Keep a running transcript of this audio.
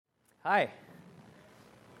Hi.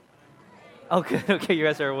 Okay, okay, you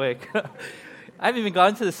guys are awake. I haven't even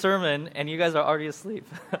gotten to the sermon, and you guys are already asleep.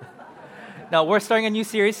 Now, we're starting a new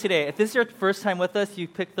series today. If this is your first time with us, you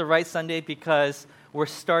picked the right Sunday because we're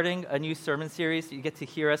starting a new sermon series. You get to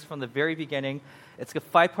hear us from the very beginning. It's a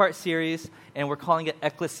 5-part series, and we're calling it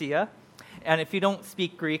Ecclesia. And if you don't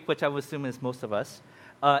speak Greek, which I would assume is most of us,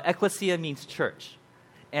 Ecclesia means church.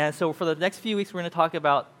 And so for the next few weeks, we're going to talk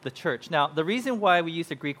about the church. Now, the reason why we use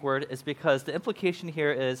the Greek word is because the implication here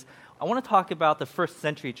is I want to talk about the first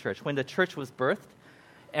century church, when the church was birthed,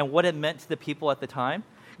 and what it meant to the people at the time.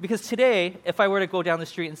 Because today, if I were to go down the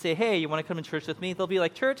street and say, hey, you want to come to church with me? They'll be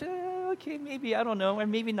like, church? Okay, maybe, I don't know, and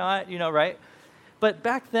maybe not, right? But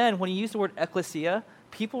back then, when you used the word ecclesia,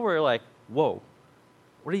 people were like, whoa,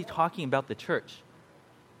 what are you talking about the church?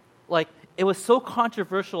 Like, it was so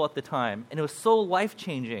controversial at the time, and it was so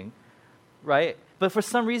life-changing, right? But for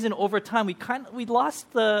some reason, over time, we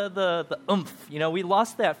lost the oomph, we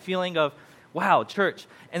lost that feeling of, wow, church.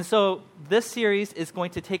 And so this series is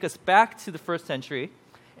going to take us back to the first century,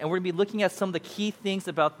 and we're going to be looking at some of the key things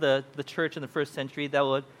about the church in the first century that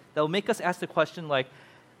will make us ask the question, like,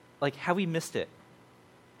 have we missed it?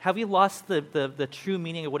 Have we lost the true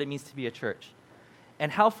meaning of what it means to be a church?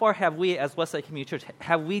 And how far have we, as Westside Community Church,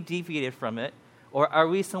 have we deviated from it? Or are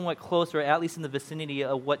we somewhat close, or at least in the vicinity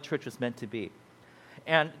of what church was meant to be?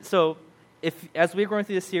 And so, if as we're going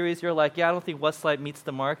through this series, you're like, yeah, I don't think Westside meets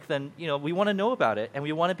the mark, then we want to know about it, and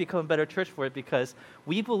we want to become a better church for it, because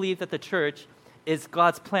we believe that the church is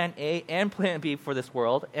God's plan A and plan B for this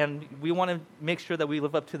world, and we want to make sure that we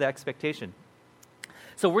live up to that expectation.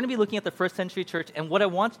 So we're going to be looking at the first century church, and I'm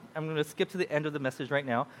going to skip to the end of the message right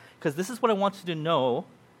now, because this is what I want you to know,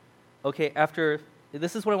 okay,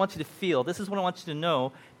 this is what I want you to feel, this is what I want you to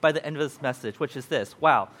know by the end of this message, which is this: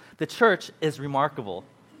 wow, the church is remarkable.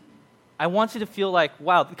 I want you to feel like,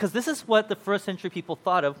 wow, because this is what the first century people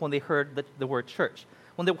thought of when they heard the word church.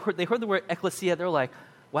 When they heard the word ecclesia, they're like,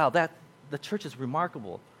 wow, the church is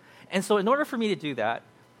remarkable. And so in order for me to do that,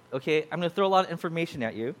 okay, I'm going to throw a lot of information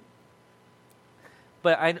at you.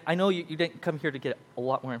 But I know you didn't come here to get a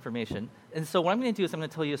lot more information. And so what I'm going to do is I'm going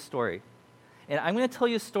to tell you a story. And I'm going to tell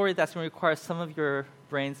you a story that's going to require some of your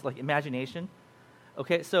brain's imagination.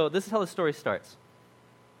 Okay, so this is how the story starts.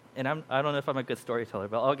 And I don't know if I'm a good storyteller,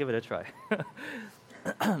 but I'll give it a try.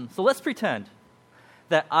 So let's pretend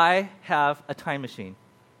that I have a time machine.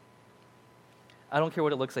 I don't care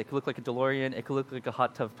what it looks like. It could look like a DeLorean. It could look like a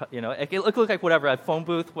hot tub. It could look like whatever, a phone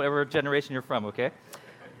booth, whatever generation you're from, okay?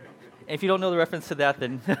 If you don't know the reference to that,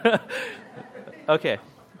 then okay.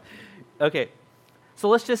 So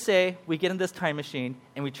let's just say we get in this time machine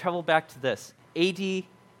and we travel back to this, AD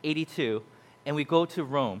 82, and we go to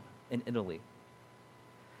Rome in Italy.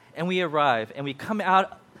 And we arrive, and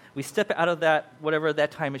we step out of that, whatever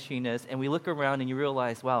that time machine is, and we look around and you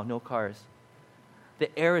realize, wow, no cars. The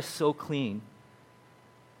air is so clean.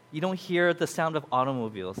 You don't hear the sound of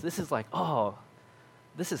automobiles. This is like, oh,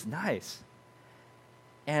 this is nice.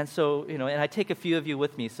 And so, and I take a few of you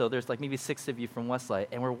with me, so there's maybe 6 of you from Westside,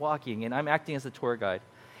 and we're walking, and I'm acting as a tour guide.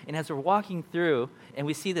 And as we're walking through, and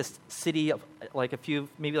we see this city of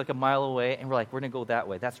maybe a mile away, and we're like, we're going to go that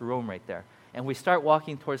way. That's Rome right there. And we start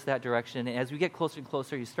walking towards that direction, and as we get closer and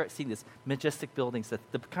closer, you start seeing these majestic buildings,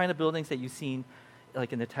 the kind of buildings that you've seen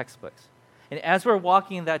in the textbooks. And as we're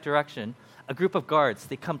walking in that direction, a group of guards,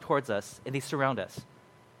 they come towards us, and they surround us.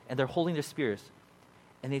 And they're holding their spears.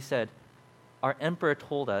 And they said, our emperor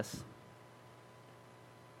told us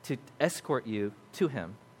to escort you to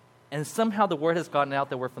him. And somehow the word has gotten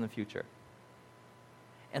out that we're from the future.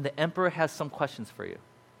 And the emperor has some questions for you.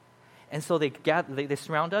 And so they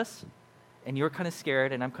surround us, and you're kind of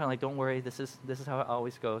scared, and I'm kind of like, don't worry, this is how it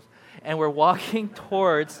always goes. And we're walking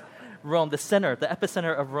towards Rome, the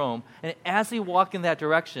epicenter of Rome. And as we walk in that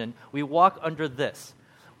direction, we walk under this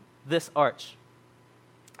arch.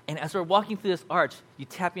 And as we're walking through this arch, you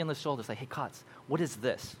tap me on the shoulder, like, hey, Kotz, what is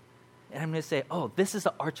this? And I'm going to say, oh, this is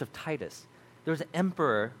the Arch of Titus. There was an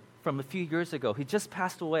emperor from a few years ago. He just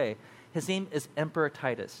passed away. His name is Emperor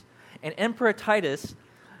Titus. And Emperor Titus,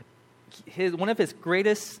 one of his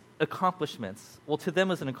greatest accomplishments, well, to them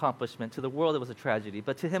it was an accomplishment. To the world it was a tragedy,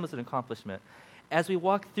 but to him it was an accomplishment. As we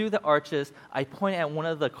walk through the arches, I point at one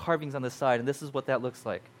of the carvings on the side, and this is what that looks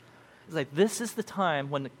like. It's like, this is the time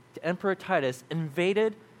when Emperor Titus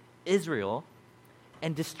invaded Israel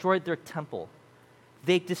and destroyed their temple.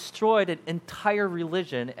 They destroyed an entire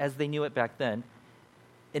religion as they knew it back then.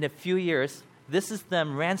 In a few years, this is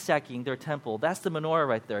them ransacking their temple. That's the menorah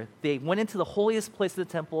right there. They went into the holiest place of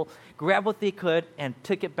the temple, grabbed what they could, and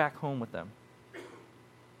took it back home with them.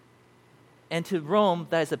 And to Rome,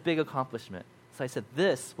 that is a big accomplishment. So I said,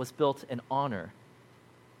 this was built in honor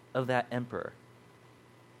of that emperor.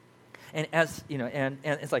 And as you know, and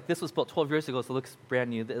it's like this was built 12 years ago, so it looks brand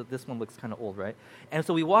new. This one looks kind of old, right? And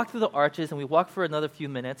so we walked through the arches, and we walked for another few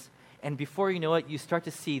minutes, and before you know it, you start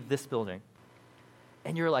to see this building.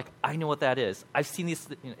 And you're like, I know what that is. I've seen these.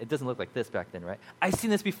 It doesn't look like this back then, right? I've seen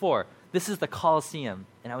this before. This is the Colosseum.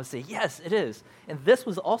 And I would say, yes, it is. And this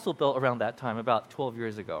was also built around that time, about 12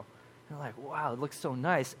 years ago. And you're like, wow, it looks so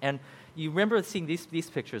nice. And you remember seeing these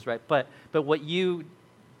pictures, right? But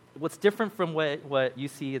what's different from what you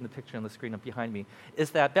see in the picture on the screen up behind me is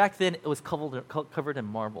that back then it was covered in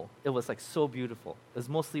marble. It was like so beautiful. It was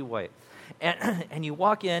mostly white. And you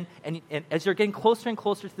walk in, and as you're getting closer and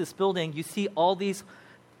closer to this building, you see all these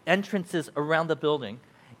entrances around the building.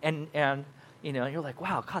 And you're like,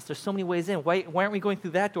 wow, gosh, there's so many ways in. Why aren't we going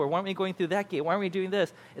through that door? Why aren't we going through that gate? Why aren't we doing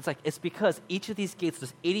this? It's because each of these gates,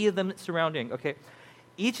 there's 80 of them surrounding, okay?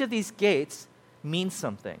 Each of these gates means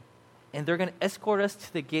something. And they're going to escort us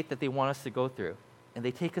to the gate that they want us to go through. And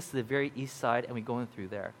they take us to the very east side, and we go in through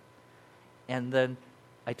there. And then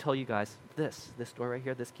I tell you guys, this door right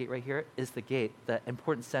here, this gate right here, is the gate that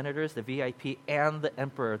important senators, the VIP, and the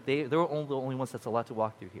emperor, they're the only ones that's allowed to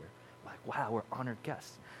walk through here. We're like, wow, we're honored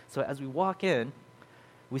guests. So as we walk in,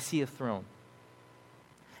 we see a throne.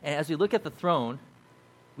 And as we look at the throne,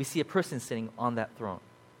 we see a person sitting on that throne.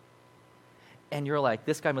 And you're like,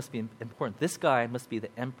 this guy must be important. This guy must be the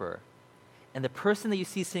emperor. And the person that you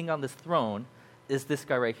see sitting on this throne is this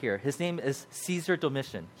guy right here. His name is Caesar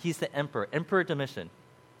Domitian. He's the emperor, Emperor Domitian.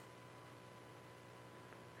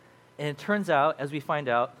 And it turns out, as we find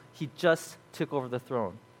out, he just took over the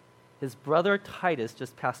throne. His brother Titus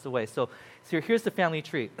just passed away. So here's the family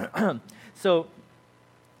tree. So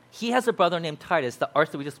he has a brother named Titus, the arch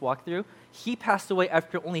that we just walked through. He passed away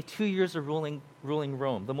after only 2 years of ruling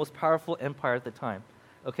Rome, the most powerful empire at the time.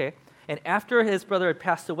 Okay? And after his brother had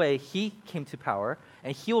passed away, he came to power,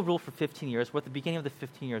 and he will rule for 15 years. We're at the beginning of the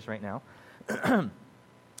 15 years right now.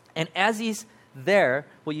 And as he's there,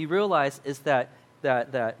 what you realize is that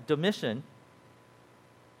Domitian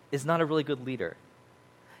is not a really good leader.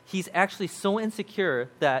 He's actually so insecure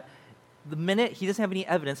that the minute he doesn't have any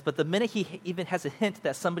evidence, but the minute he even has a hint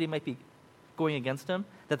that somebody might be going against him,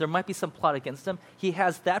 that there might be some plot against him, he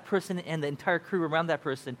has that person and the entire crew around that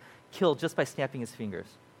person killed just by snapping his fingers.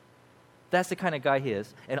 That's the kind of guy he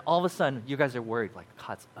is. And all of a sudden, you guys are worried, like,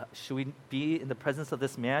 God, should we be in the presence of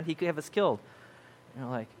this man? He could have us killed. And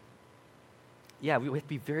you're like, yeah, we have to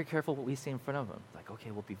be very careful what we say in front of him. Like,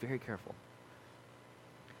 okay, we'll be very careful.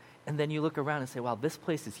 And then you look around and say, wow, this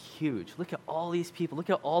place is huge. Look at all these people. Look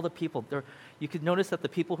at all the people. You could notice that the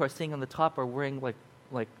people who are sitting on the top are wearing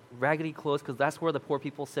like raggedy clothes because that's where the poor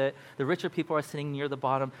people sit. The richer people are sitting near the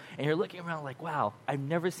bottom. And you're looking around like, wow, I've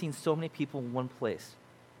never seen so many people in one place.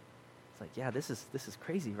 It's like, yeah, this is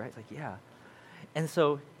crazy, right? It's like, yeah. And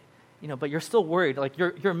so, but you're still worried. Like,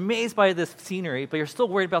 you're amazed by this scenery, but you're still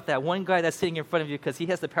worried about that one guy that's sitting in front of you because he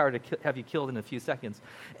has the power to have you killed in a few seconds.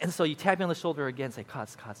 And so you tap me on the shoulder again and say,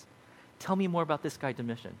 Katz, tell me more about this guy,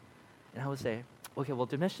 Domitian. And I would say, okay, well,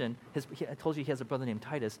 Domitian, I told you he has a brother named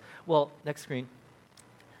Titus. Well, next screen.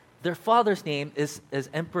 Their father's name is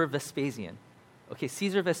Emperor Vespasian. Okay,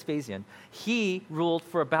 Caesar Vespasian. He ruled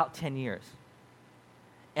for about 10 years.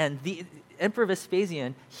 And the Emperor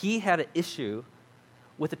Vespasian, he had an issue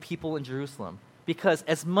with the people in Jerusalem. Because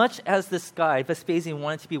as much as this guy, Vespasian,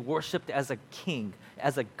 wanted to be worshipped as a king,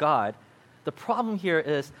 as a god, the problem here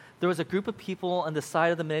is there was a group of people on the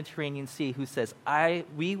side of the Mediterranean Sea who says,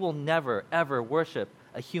 we will never, ever worship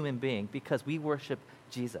a human being because we worship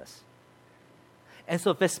Jesus. And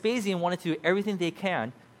so Vespasian wanted to do everything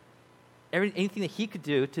anything that he could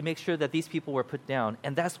do to make sure that these people were put down.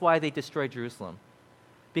 And that's why they destroyed Jerusalem.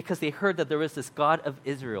 Because they heard that there was this God of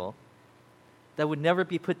Israel that would never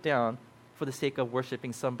be put down for the sake of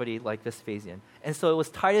worshiping somebody like Vespasian. And so it was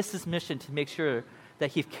Titus's mission to make sure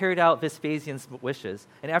that he carried out Vespasian's wishes.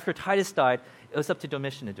 And after Titus died, it was up to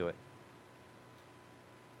Domitian to do it.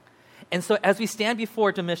 And so as we stand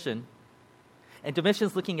before Domitian, and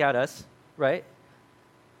Domitian's looking at us, right?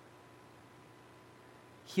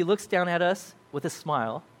 He looks down at us with a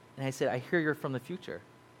smile, and I said, I hear you're from the future.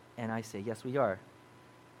 And I say, yes, we are.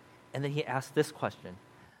 And then he asked this question.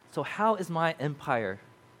 So how is my empire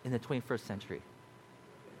in the 21st century?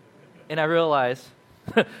 And I realized,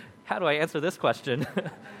 how do I answer this question?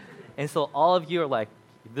 And so all of you are like,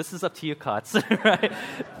 this is up to you, Katz, right?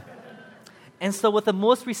 And so with the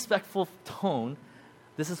most respectful tone,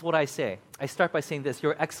 this is what I say. I start by saying this,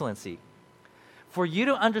 Your Excellency, for you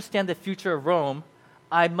to understand the future of Rome,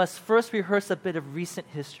 I must first rehearse a bit of recent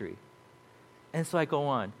history. And so I go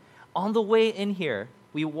on. On the way in here,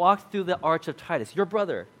 we walk through the arch of Titus, your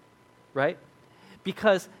brother, right?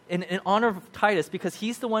 Because in honor of Titus, because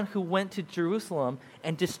he's the one who went to Jerusalem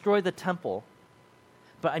and destroyed the temple.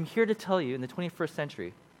 But I'm here to tell you, in the 21st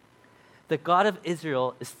century, the God of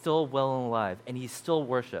Israel is still well and alive, and he's still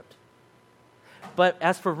worshipped. But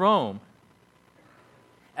as for Rome,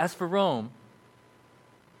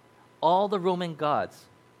 all the Roman gods,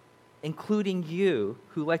 including you,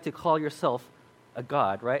 who like to call yourself a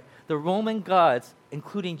god, right? The Roman gods,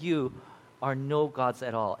 including you, are no gods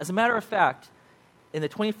at all. As a matter of fact, in the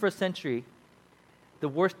 21st century,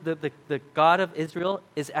 the God of Israel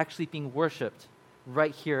is actually being worshipped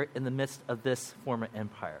right here in the midst of this former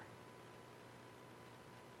empire.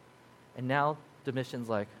 And now Domitian's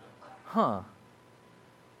like, huh.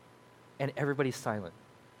 And everybody's silent.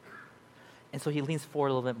 And so he leans forward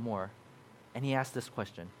a little bit more, and he asks this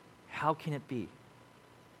question: how can it be?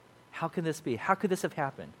 How can this be? How could this have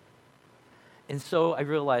happened? And so I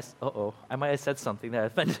realized, I might have said something that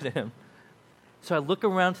offended him. So I look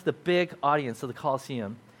around to the big audience of the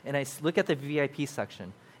Colosseum, and I look at the VIP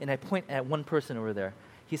section, and I point at one person over there.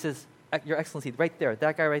 He says, Your Excellency, right there,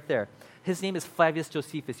 that guy right there. His name is Flavius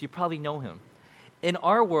Josephus. You probably know him. In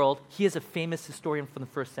our world, he is a famous historian from the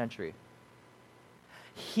first century.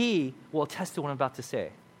 He will attest to what I'm about to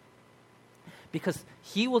say, because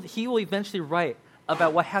he will eventually write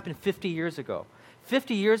about what happened 50 years ago.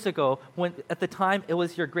 50 years ago, when at the time it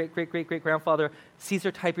was your great-great-great-great-grandfather,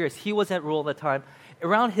 Caesar Tiberius. He was at rule at the time.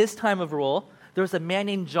 Around his time of rule, there was a man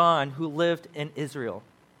named John who lived in Israel.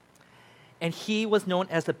 And he was known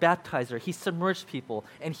as a baptizer. He submerged people,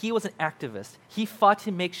 and he was an activist. He fought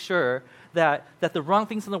to make sure that the wrong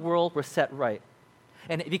things in the world were set right.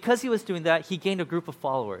 And because he was doing that, he gained a group of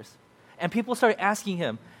followers. And people started asking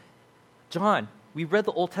him, John, we read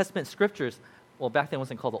the Old Testament scriptures. Well, back then it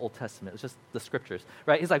wasn't called the Old Testament. It was just the scriptures,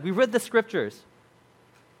 right? He's like, we read the scriptures.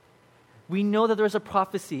 We know that there's a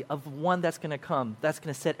prophecy of one that's going to come, that's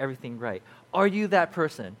going to set everything right. Are you that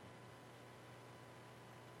person?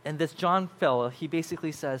 And this John fellow, he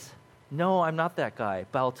basically says, no, I'm not that guy,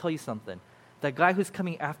 but I'll tell you something. The guy who's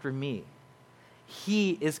coming after me,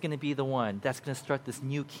 he is going to be the one that's going to start this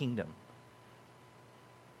new kingdom.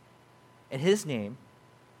 And his name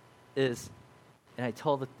is, and I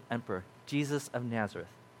told the emperor, Jesus of Nazareth.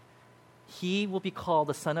 He will be called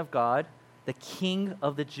the Son of God, the King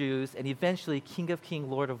of the Jews, and eventually King of Kings,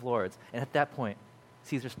 Lord of Lords. And at that point,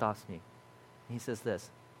 Caesar stops me. And he says this,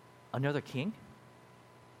 another king?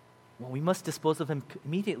 Well, we must dispose of him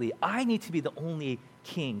immediately. I need to be the only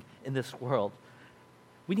king in this world.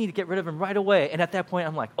 We need to get rid of him right away. And at that point,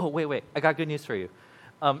 I'm like, oh, wait, I got good news for you.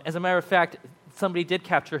 As a matter of fact, somebody did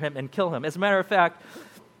capture him and kill him. As a matter of fact,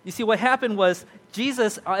 you see, what happened was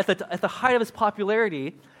Jesus, at the height of his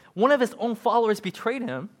popularity, one of his own followers betrayed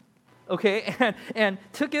him, okay, and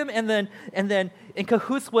took him and then in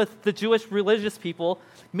cahoots with the Jewish religious people,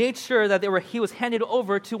 made sure that he was handed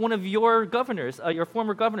over to one of your governors, your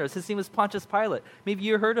former governors. His name was Pontius Pilate. Maybe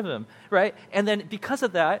you heard of him, right? And then because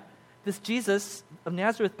of that, this Jesus of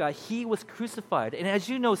Nazareth guy, he was crucified. And as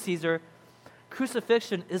you know, Caesar,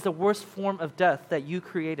 crucifixion is the worst form of death that you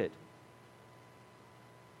created.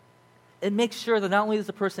 It makes sure that not only does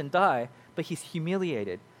the person die, but he's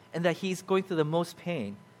humiliated and that he's going through the most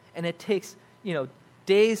pain. And it takes,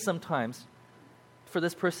 days sometimes for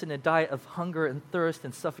this person to die of hunger and thirst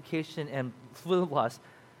and suffocation and fluid loss.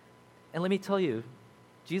 And let me tell you,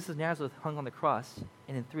 Jesus of Nazareth hung on the cross,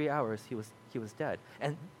 and in 3 hours he was dead.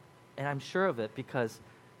 And I'm sure of it because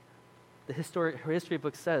the history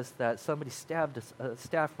book says that somebody stabbed a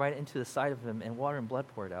staff right into the side of him, and water and blood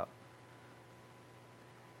poured out.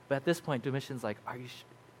 But at this point, Domitian's like,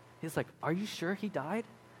 he's like, are you sure he died?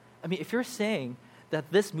 I mean, if you're saying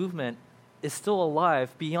that this movement is still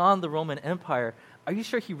alive beyond the Roman Empire, are you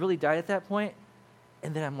sure he really died at that point?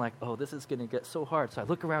 And then I'm like, oh, this is going to get so hard. So I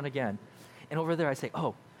look around again, and over there I say,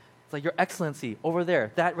 oh, it's like, Your Excellency, over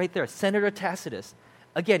there, that right there, Senator Tacitus.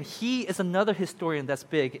 Again, he is another historian that's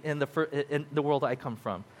big in the world I come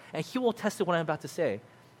from. And he will attest to what I'm about to say.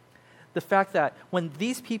 The fact that when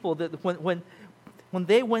these people, when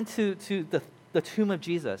they went to the tomb of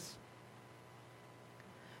Jesus,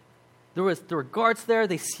 there were guards there.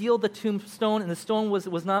 They sealed the tombstone, and the stone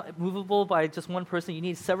was not movable by just one person. You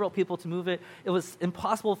need several people to move it. It was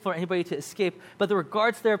impossible for anybody to escape. But there were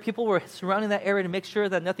guards there. People were surrounding that area to make sure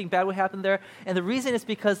that nothing bad would happen there. And the reason is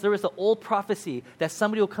because there was an old prophecy that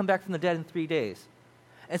somebody will come back from the dead in 3 days.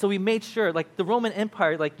 And so we made sure, like the Roman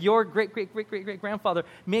Empire, like your great-great-great-great-great-grandfather,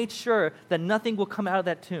 made sure that nothing will come out of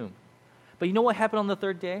that tomb. But you know what happened on the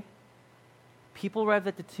third day? People arrived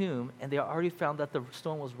at the tomb, and they already found that the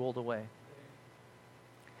stone was rolled away.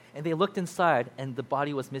 And they looked inside, and the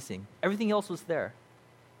body was missing. Everything else was there.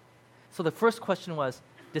 So the first question was,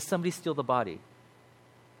 did somebody steal the body?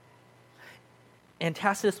 And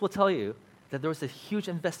Tacitus will tell you that there was a huge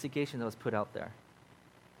investigation that was put out there.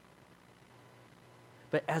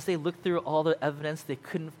 But as they looked through all the evidence, they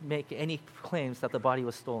couldn't make any claims that the body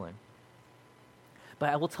was stolen. But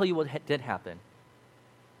I will tell you what did happen.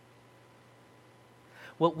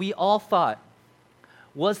 What we all thought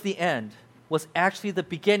was the end was actually the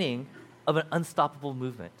beginning of an unstoppable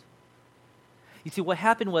movement. You see, what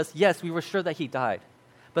happened was, yes, we were sure that he died.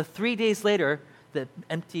 But 3 days later, the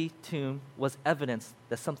empty tomb was evidence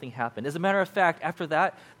that something happened. As a matter of fact, after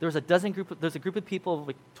that, there's a group of people,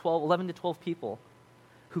 like 11 to 12 people,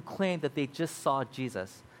 who claimed that they just saw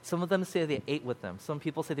Jesus. Some of them say they ate with them. Some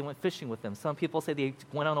people say they went fishing with them. Some people say they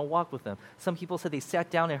went on a walk with them. Some people said they sat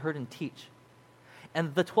down and heard him teach.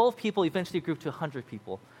 And the 12 people eventually grew to 100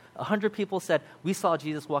 people. 100 people said, we saw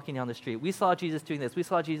Jesus walking down the street. We saw Jesus doing this. We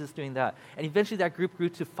saw Jesus doing that. And eventually that group grew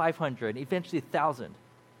to 500, and eventually 1,000.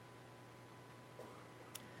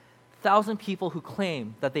 1,000 people who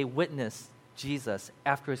claim that they witnessed Jesus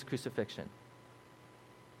after his crucifixion.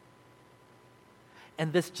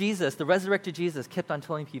 And this Jesus, the resurrected Jesus, kept on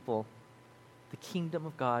telling people, the kingdom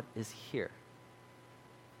of God is here.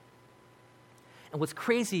 And what's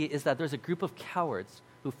crazy is that there's a group of cowards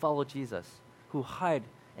who follow Jesus, who hide,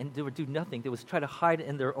 and they would do nothing. They would try to hide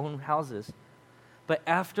in their own houses. But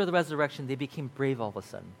after the resurrection, they became brave all of a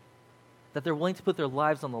sudden. That they're willing to put their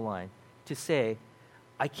lives on the line to say,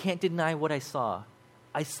 I can't deny what I saw.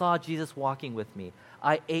 I saw Jesus walking with me.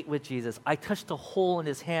 I ate with Jesus. I touched a hole in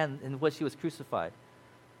his hand in which he was crucified.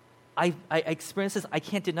 I experienced this. I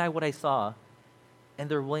can't deny what I saw. And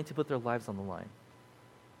they're willing to put their lives on the line.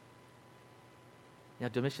 Now,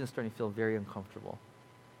 Domitian is starting to feel very uncomfortable.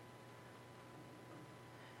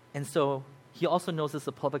 And so he also knows this is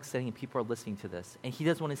a public setting and people are listening to this. And he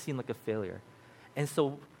doesn't want to seem like a failure. And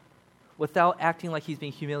so without acting like he's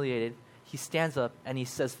being humiliated, he stands up and he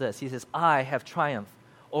says this. He says, I have triumphed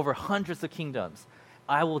over hundreds of kingdoms.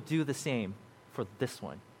 I will do the same for this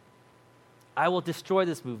one. I will destroy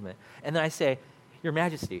this movement. And then I say, Your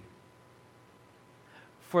Majesty,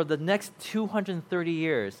 for the next 230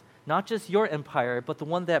 years, not just your empire, but the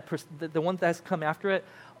one that's come after it,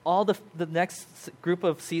 all the next group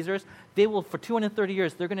of Caesars, they will, for 230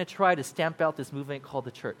 years, they're going to try to stamp out this movement called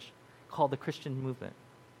the church, called the Christian movement,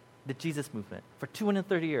 the Jesus movement. For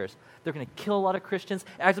 230 years, they're going to kill a lot of Christians.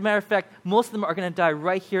 As a matter of fact, most of them are going to die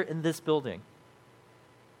right here in this building.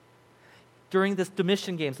 During this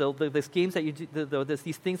Domitian games, these games that you do,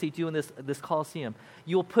 these things that you do in this Colosseum,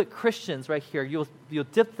 you will put Christians right here. You'll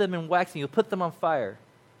dip them in wax and you'll put them on fire.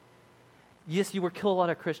 Yes, you will kill a lot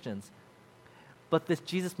of Christians. But this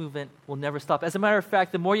Jesus movement will never stop. As a matter of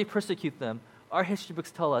fact, the more you persecute them, our history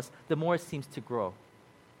books tell us, the more it seems to grow.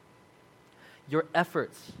 Your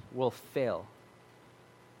efforts will fail.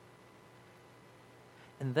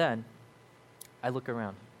 And then I look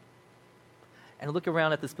around. And I look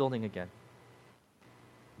around at this building again.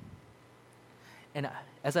 And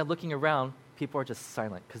as I'm looking around, people are just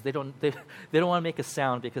silent because they don't want to make a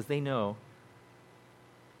sound because they know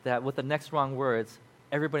that with the next wrong words,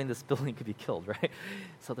 everybody in this building could be killed, right?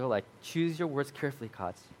 So they're like, choose your words carefully,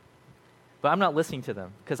 Kotz. But I'm not listening to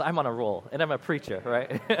them because I'm on a roll and I'm a preacher,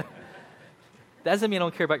 right? That doesn't mean I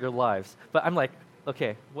don't care about your lives. But I'm like,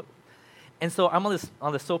 okay. What? And so I'm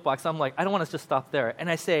on the soapbox. I'm like, I don't want to just stop there. And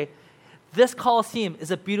I say, this Colosseum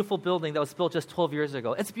is a beautiful building that was built just 12 years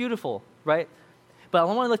ago. It's beautiful, right? But I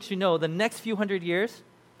want to let you know, the next few hundred years,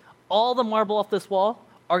 all the marble off this wall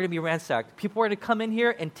are going to be ransacked. People are going to come in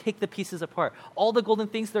here and take the pieces apart. All the golden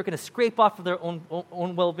things, they're going to scrape off of their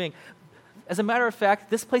own well-being. As a matter of fact,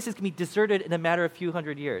 this place is going to be deserted in a matter of a few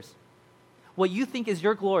hundred years. What you think is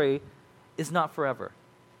your glory is not forever.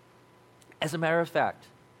 As a matter of fact,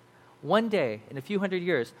 one day, in a few hundred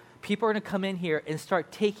years, people are going to come in here and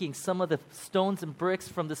start taking some of the stones and bricks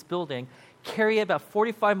from this building, carry it about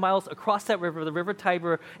 45 miles across that river, the River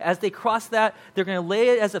Tiber. As they cross that, they're going to lay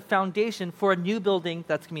it as a foundation for a new building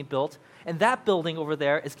that's going to be built. And that building over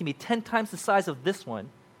there is going to be 10 times the size of this one.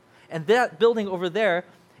 And that building over there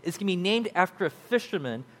is going to be named after a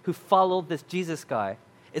fisherman who followed this Jesus guy.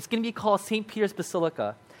 It's going to be called St. Peter's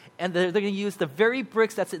Basilica. And they're going to use the very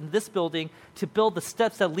bricks that's in this building to build the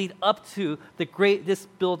steps that lead up to the greatest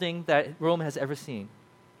building that Rome has ever seen.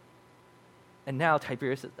 And now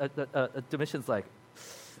Tiberius, Domitian's like,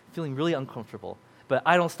 feeling really uncomfortable. But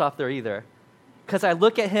I don't stop there either. because I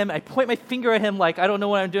look at him, I point my finger at him like I don't know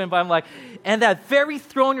what I'm doing, but I'm like, and that very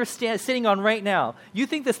throne you're sitting on right now, you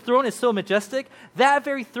think this throne is so majestic? That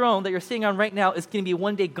very throne that you're sitting on right now is going to be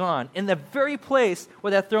one day gone. In the very place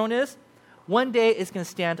where that throne is, one day is going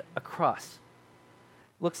to stand a cross.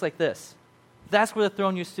 Looks like this. That's where the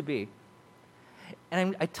throne used to be.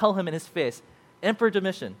 And I tell him in his face, Emperor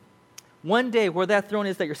Domitian, one day where that throne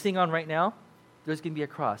is that you're sitting on right now, there's going to be a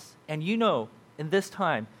cross. And you know, in this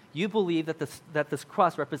time, you believe that this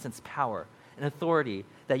cross represents power and authority,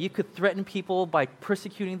 that you could threaten people by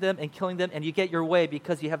persecuting them and killing them, and you get your way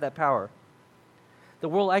because you have that power. The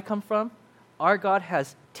world I come from, our God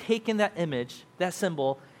has taken that image, that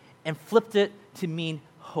symbol, and flipped it to mean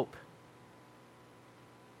hope.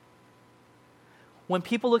 When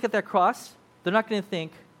people look at that cross, they're not going to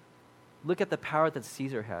think, look at the power that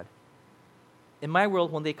Caesar had. In my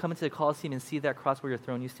world, when they come into the Colosseum and see that cross where your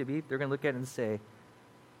throne used to be, they're going to look at it and say,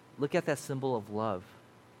 look at that symbol of love.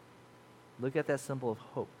 Look at that symbol of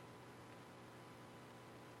hope.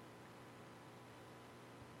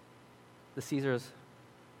 The Caesar's,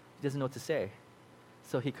 he doesn't know what to say.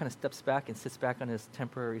 So he kind of steps back and sits back on his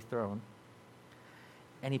temporary throne.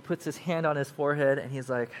 And he puts his hand on his forehead and he's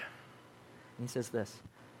like, and he says this,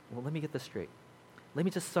 well, let me get this straight. Let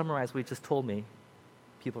me just summarize what he just told me,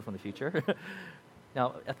 people from the future.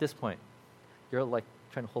 Now, at this point, you're like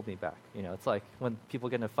trying to hold me back. You know, it's like when people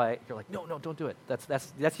get in a fight, you're like, no, don't do it.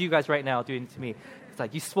 That's you guys right now doing it to me. It's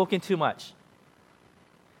like, you've spoken too much.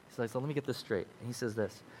 He's like, so let me get this straight. And he says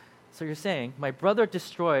this. So you're saying, my brother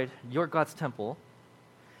destroyed your God's temple,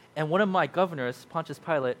 and one of my governors, Pontius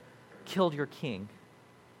Pilate, killed your king.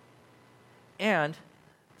 And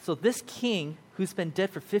so this king, who's been dead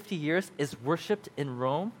for 50 years, is worshipped in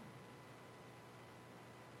Rome.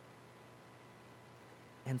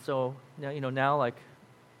 And so, now like,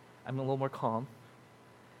 I'm a little more calm.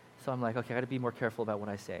 So I'm like, okay, I got to be more careful about what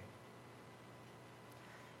I say.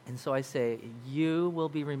 And so I say, you will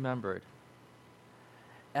be remembered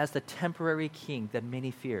as the temporary king that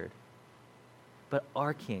many feared. But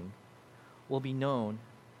our king will be known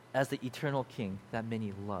as the eternal king that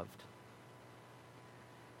many loved.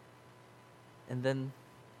 And then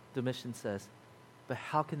Domitian says, but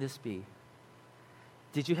how can this be?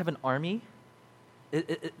 Did you have an army?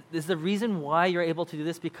 Is the reason why you're able to do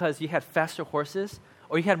this because you had faster horses,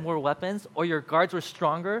 or you had more weapons, or your guards were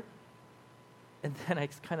stronger? And then I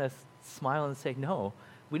kind of smile and say, no,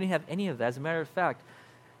 we didn't have any of that. As a matter of fact,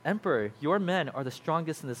 Emperor, your men are the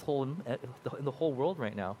strongest in the whole world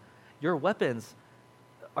right now. Your weapons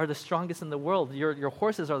are the strongest in the world. Your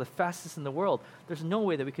horses are the fastest in the world. There's no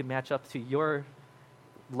way that we could match up to your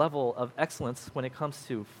level of excellence when it comes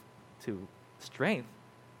to strength.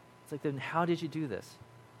 It's like, then how did you do this?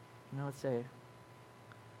 And I would say,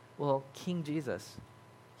 well, King Jesus,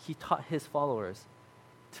 he taught his followers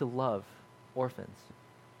to love orphans.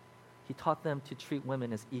 He taught them to treat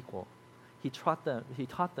women as equal. He taught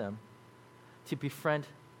them to befriend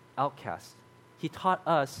outcasts. He taught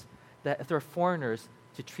us that if they're foreigners,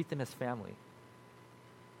 to treat them as family.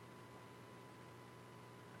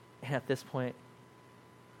 And at this point,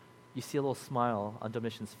 you see a little smile on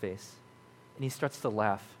Domitian's face, and he starts to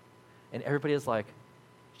laugh. And everybody is like,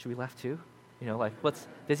 should we laugh too?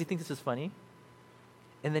 Does he think this is funny?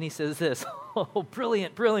 And then he says this, oh,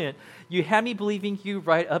 brilliant. You had me believing you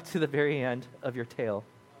right up to the very end of your tale.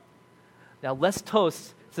 Now let's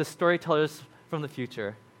toast to the storytellers from the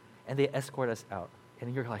future. And they escort us out.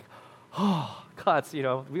 And you're like, oh, gods, we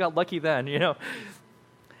got lucky then,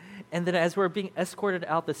 And then as we're being escorted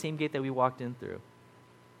out the same gate that we walked in through,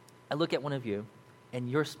 I look at one of you, and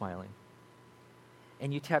you're smiling.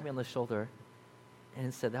 And you tap me on the shoulder,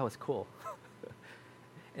 and said, that was cool.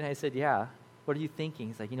 And I said, yeah, what are you thinking?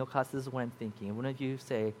 He's like, Kos, this is what I'm thinking. And one of you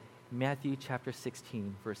say, Matthew chapter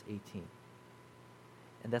 16, verse 18.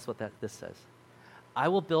 And that's what this says. I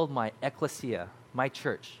will build my ecclesia, my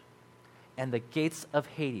church, and the gates of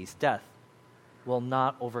Hades, death, will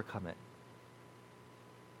not overcome it.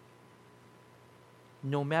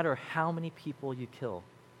 No matter how many people you kill,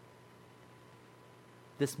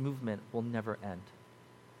 this movement will never end.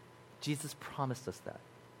 Jesus promised us that.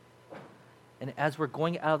 And as we're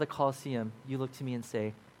going out of the Colosseum, you look to me and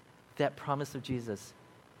say, that promise of Jesus,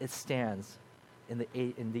 it stands in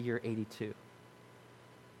the year 82.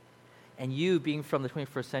 And you, being from the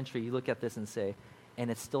 21st century, you look at this and say, and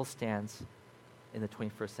it still stands in the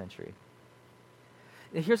 21st century.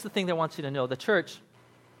 And here's the thing that I want you to know. The church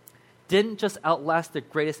didn't just outlast the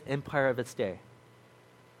greatest empire of its day.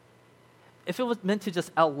 If it was meant to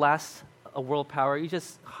just outlast a world power, you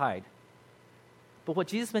just hide. But what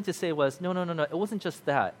Jesus meant to say was, no, it wasn't just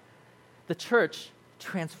that. The church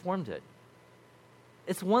transformed it.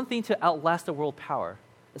 It's one thing to outlast the world power.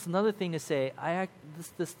 It's another thing to say,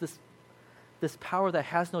 this power that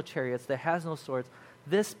has no chariots, that has no swords,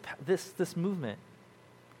 this movement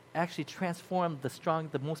actually transformed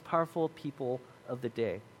the most powerful people of the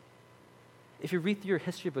day. If you read through your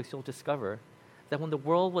history books, you'll discover that when the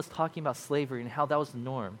world was talking about slavery and how that was the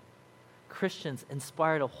norm, Christians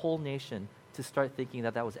inspired a whole nation to start thinking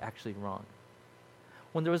that that was actually wrong.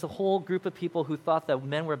 When there was a whole group of people who thought that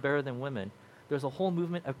men were better than women, there was a whole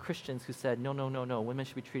movement of Christians who said, no, women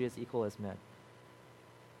should be treated as equal as men.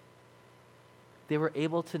 They were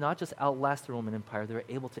able to not just outlast the Roman Empire, they were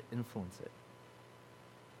able to influence it.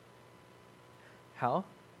 How?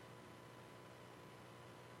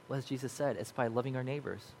 Well, as Jesus said, it's by loving our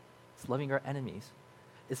neighbors. It's loving our enemies.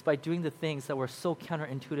 It's by doing the things that were so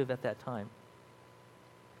counterintuitive at that time.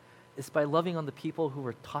 It's by loving on the people who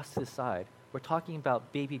were tossed to the side. We're talking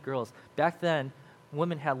about baby girls. Back then,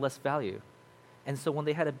 women had less value. And so when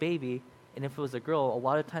they had a baby, and if it was a girl, a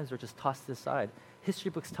lot of times they were just tossed to the side. History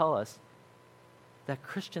books tell us that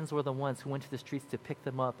Christians were the ones who went to the streets to pick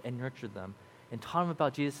them up and nurture them and taught them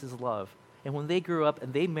about Jesus' love. And when they grew up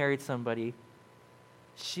and they married somebody,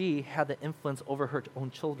 she had the influence over her own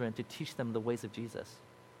children to teach them the ways of Jesus.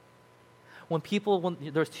 When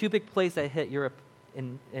there's two big plagues that hit Europe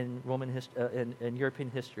in European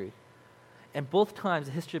history, and both times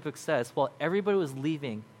the history book says, well, everybody was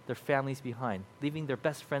leaving their families behind, leaving their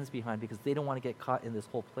best friends behind because they don't want to get caught in this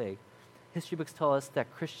whole plague. History books tell us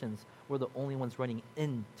that Christians were the only ones running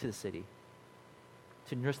into the city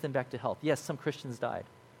to nurse them back to health. Yes, some Christians died,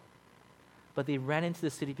 but they ran into the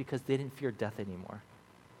city because they didn't fear death anymore.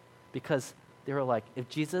 Because they were like, if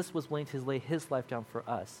Jesus was willing to lay his life down for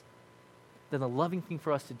us, then the loving thing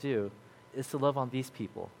for us to do is to love on these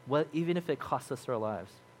people, even if it costs us our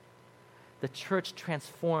lives. The church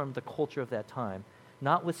transformed the culture of that time,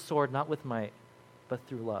 not with sword, not with might, but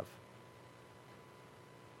through love.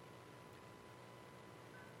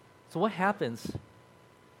 So what happens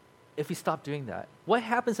if we stop doing that? What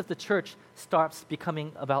happens if the church stops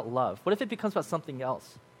becoming about love? What if it becomes about something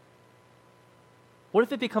else? What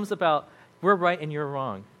if it becomes about we're right and you're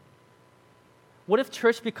wrong? What if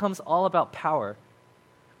church becomes all about power?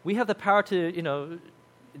 We have the power to,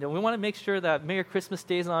 we want to make sure that Merry Christmas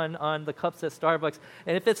stays on the cups at Starbucks,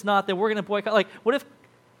 and if it's not, then we're going to boycott. Like, what if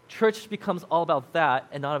church becomes all about that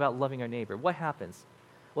and not about loving our neighbor? What happens?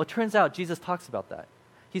 Well, it turns out Jesus talks about that.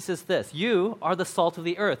 He says this, you are the salt of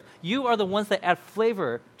the earth. You are the ones that add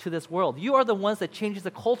flavor to this world. You are the ones that changes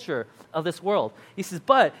the culture of this world. He says,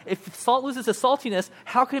 but if salt loses its saltiness,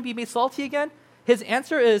 how can it be made salty again? His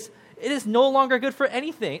answer is, it is no longer good for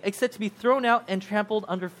anything except to be thrown out and trampled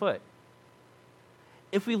underfoot.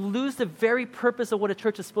 If we lose the very purpose of what a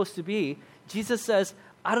church is supposed to be, Jesus says,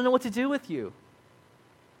 I don't know what to do with you.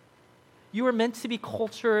 You are meant to be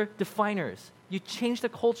culture definers. You change the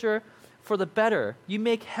culture for the better. You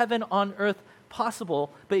make heaven on earth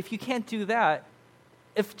possible, but if you can't do that,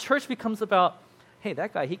 if church becomes about, hey,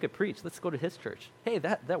 that guy, he could preach, let's go to his church. Hey,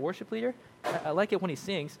 that worship leader, I like it when he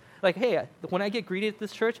sings. Like, hey, when I get greeted at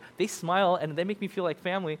this church, they smile and they make me feel like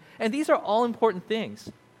family. And these are all important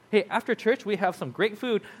things. Hey, after church, we have some great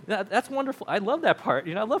food. That's wonderful. I love that part.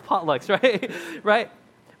 I love potlucks, right? Right?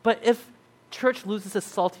 But if church loses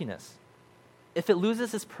its saltiness, if it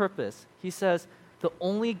loses its purpose, he says, the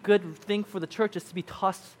only good thing for the church is to be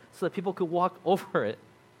tossed so that people could walk over it.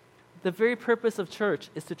 The very purpose of church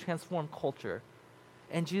is to transform culture.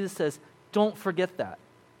 And Jesus says, don't forget that.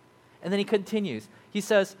 And then he continues. He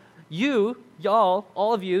says, y'all,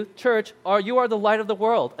 all of you, church, you are the light of the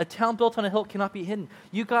world. A town built on a hill cannot be hidden.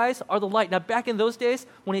 You guys are the light. Now, back in those days,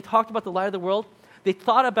 when he talked about the light of the world, they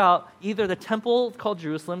thought about either the temple called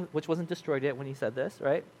Jerusalem, which wasn't destroyed yet when he said this,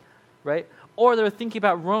 right? Or they were thinking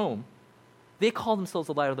about Rome. They called themselves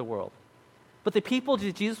the light of the world. But the people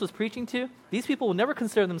Jesus was preaching to, these people would never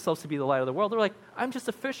consider themselves to be the light of the world. They're like, I'm just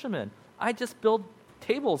a fisherman. I just build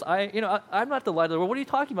tables. I'm not the light of the world. What are you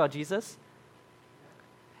talking about, Jesus?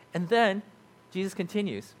 And then Jesus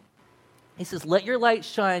continues. He says, let your light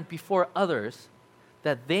shine before others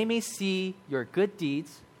that they may see your good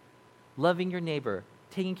deeds, loving your neighbor,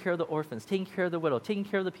 taking care of the orphans, taking care of the widow, taking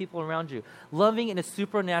care of the people around you, loving in a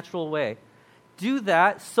supernatural way. Do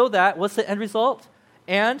that so that, what's the end result?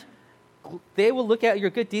 And they will look at your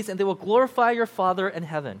good deeds and they will glorify your Father in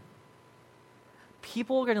heaven.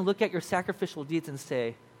 People are going to look at your sacrificial deeds and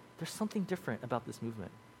say, there's something different about this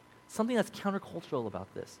movement. Something that's countercultural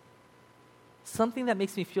about this. Something that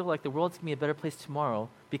makes me feel like the world's going to be a better place tomorrow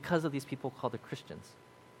because of these people called the Christians.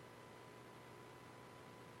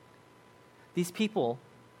 These people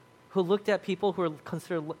who looked at people who were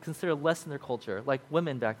considered less in their culture, like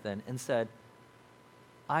women back then, and said,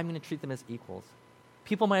 I'm going to treat them as equals.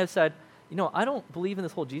 People might have said, I don't believe in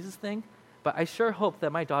this whole Jesus thing, but I sure hope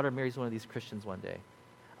that my daughter marries one of these Christians one day.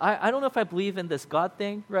 I don't know if I believe in this God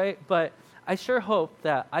thing, right? But I sure hope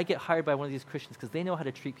that I get hired by one of these Christians because they know how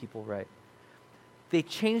to treat people right. They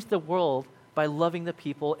change the world by loving the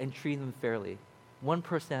people and treating them fairly, one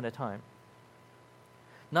person at a time.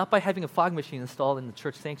 Not by having a fog machine installed in the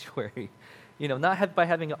church sanctuary, not by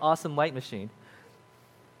having an awesome light machine.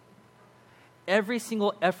 Every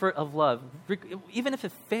single effort of love, even if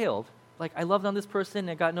it failed, like I loved on this person and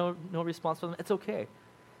I got no response from them, it's okay.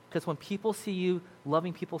 Because when people see you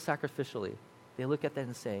loving people sacrificially, they look at that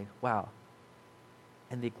and say, wow.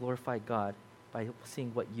 And they glorify God by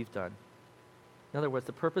seeing what you've done. In other words,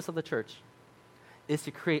 the purpose of the church is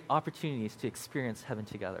to create opportunities to experience heaven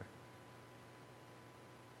together.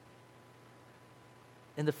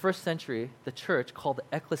 In the first century, the church, called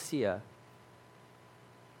the ecclesia,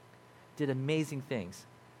 did amazing things.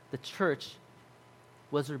 The church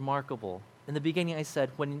was remarkable. In the beginning, I said,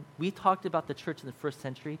 when we talked about the church in the first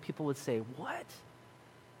century, people would say, what?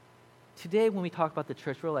 Today, when we talk about the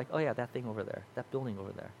church, we're like, oh yeah, that thing over there, that building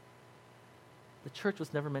over there. The church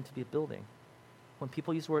was never meant to be a building. When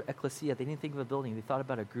people use the word ecclesia, they didn't think of a building. They thought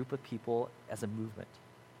about a group of people as a movement.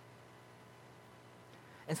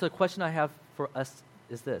 And so the question I have for us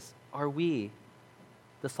is this: are we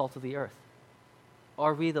the salt of the earth?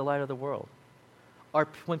 Are we the light of the world?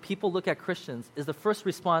 When people look at Christians, is the first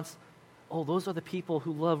response, oh, those are the people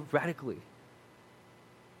who love radically?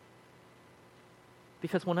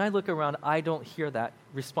 Because when I look around, I don't hear that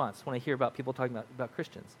response when I hear about people talking about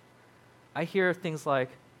Christians. I hear things like,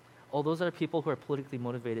 oh, those are people who are politically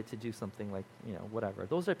motivated to do something like, whatever.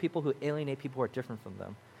 Those are people who alienate people who are different from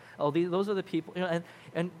them. Oh, those are the people,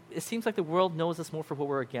 and it seems like the world knows us more for what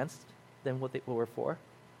we're against than what we're for.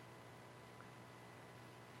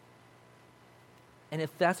 And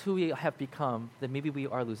if that's who we have become, then maybe we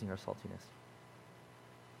are losing our saltiness.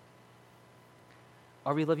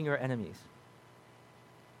 Are we loving our enemies?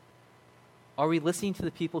 Are we listening to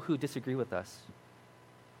the people who disagree with us?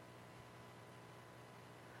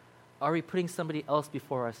 Are we putting somebody else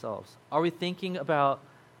before ourselves? Are we thinking about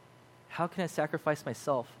how can I sacrifice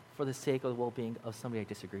myself for the sake of the well-being of somebody I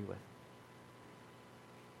disagree with?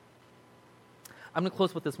 I'm going to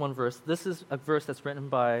close with this one verse. This is a verse that's written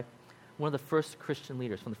by one of the first Christian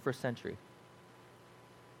leaders from the first century.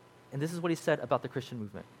 And this is what he said about the Christian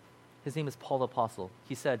movement. His name is Paul the Apostle.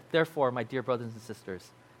 He said, therefore, my dear brothers and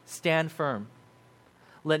sisters, stand firm.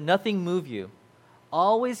 Let nothing move you.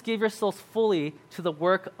 Always give yourselves fully to the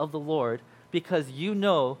work of the Lord, because you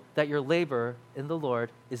know that your labor in the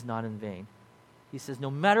Lord is not in vain. He says,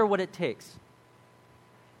 no matter what it takes,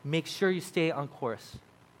 make sure you stay on course.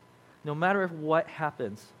 No matter what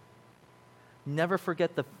happens, never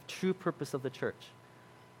forget the true purpose of the church.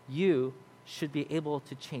 You should be able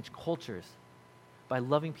to change cultures by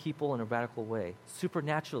loving people in a radical way,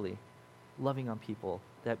 supernaturally loving on people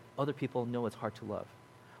that other people know it's hard to love.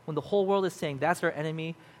 When the whole world is saying that's our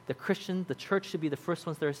enemy, the church should be the first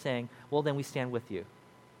ones that are saying, well, then we stand with you.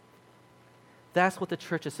 That's what the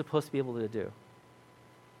church is supposed to be able to do.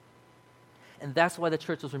 And that's why the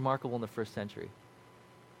church was remarkable in the first century.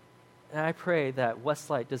 And I pray that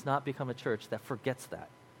Westlight does not become a church that forgets that.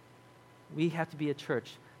 We have to be a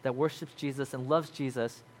church that worships Jesus and loves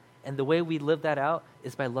Jesus, and the way we live that out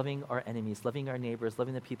is by loving our enemies, loving our neighbors,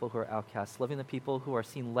 loving the people who are outcasts, loving the people who are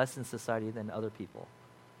seen less in society than other people.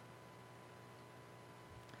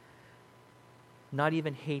 Not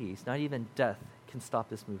even Hades, not even death can stop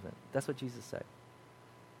this movement. That's what Jesus said.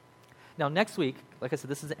 Now, next week, like I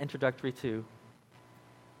said, this is an introductory to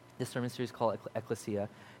this sermon series called Ecclesia.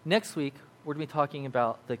 Next week, we're going to be talking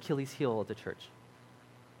about the Achilles heel of the church.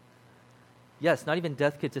 Yes, not even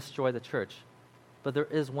death could destroy the church, but there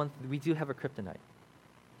is we do have a kryptonite.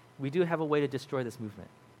 We do have a way to destroy this movement.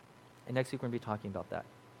 And next week, we're going to be talking about that.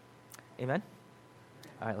 Amen?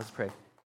 All right, let's pray.